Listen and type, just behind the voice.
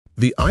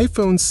The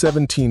iPhone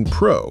 17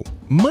 Pro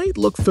might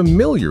look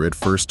familiar at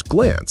first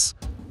glance,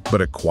 but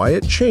a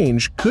quiet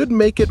change could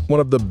make it one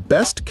of the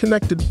best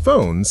connected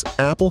phones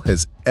Apple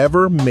has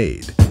ever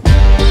made.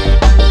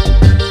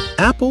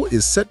 Apple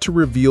is set to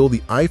reveal the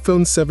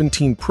iPhone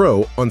 17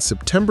 Pro on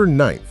September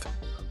 9th.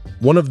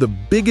 One of the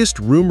biggest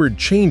rumored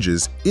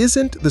changes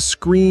isn't the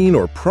screen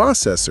or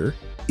processor,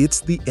 it's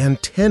the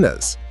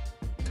antennas.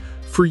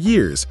 For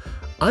years,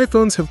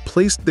 iPhones have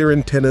placed their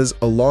antennas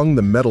along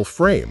the metal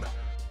frame.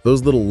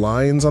 Those little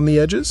lines on the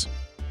edges?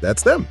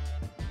 That's them.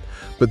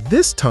 But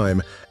this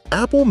time,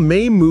 Apple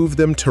may move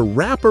them to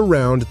wrap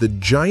around the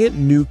giant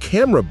new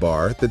camera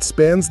bar that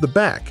spans the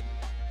back.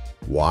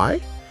 Why?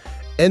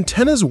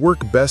 Antennas work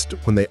best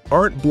when they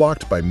aren't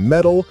blocked by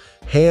metal,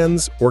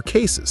 hands, or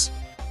cases.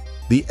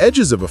 The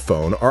edges of a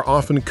phone are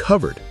often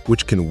covered,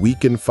 which can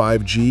weaken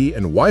 5G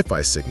and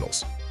Wi-Fi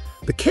signals.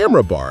 The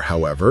camera bar,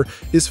 however,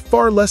 is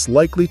far less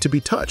likely to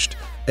be touched,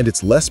 and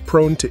it's less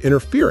prone to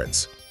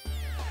interference.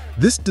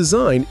 This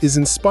design is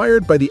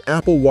inspired by the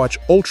Apple Watch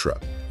Ultra,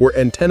 where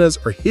antennas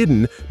are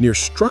hidden near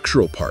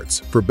structural parts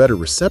for better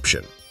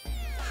reception.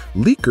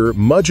 Leaker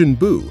Mujin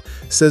Bu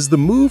says the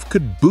move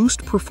could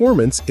boost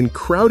performance in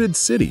crowded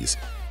cities,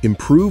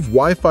 improve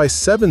Wi-Fi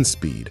 7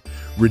 speed,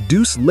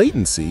 reduce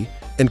latency,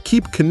 and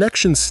keep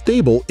connections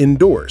stable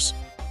indoors.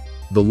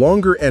 The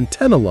longer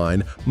antenna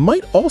line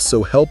might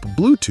also help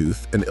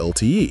Bluetooth and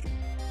LTE.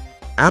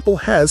 Apple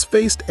has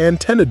faced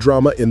antenna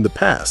drama in the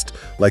past,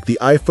 like the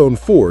iPhone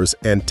 4's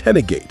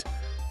antenna gate.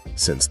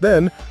 Since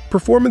then,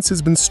 performance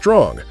has been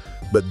strong,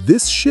 but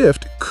this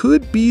shift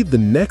could be the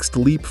next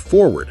leap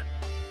forward.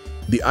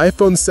 The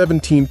iPhone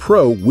 17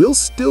 Pro will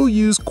still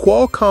use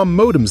Qualcomm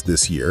modems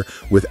this year,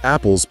 with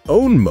Apple's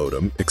own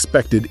modem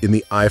expected in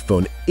the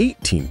iPhone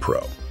 18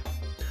 Pro.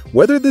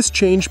 Whether this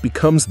change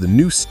becomes the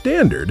new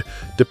standard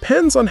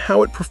depends on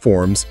how it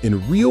performs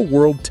in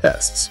real-world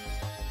tests.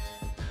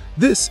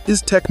 This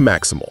is Tech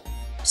Maximal.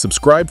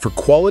 Subscribe for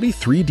quality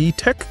 3D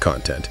tech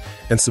content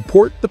and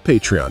support the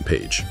Patreon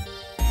page.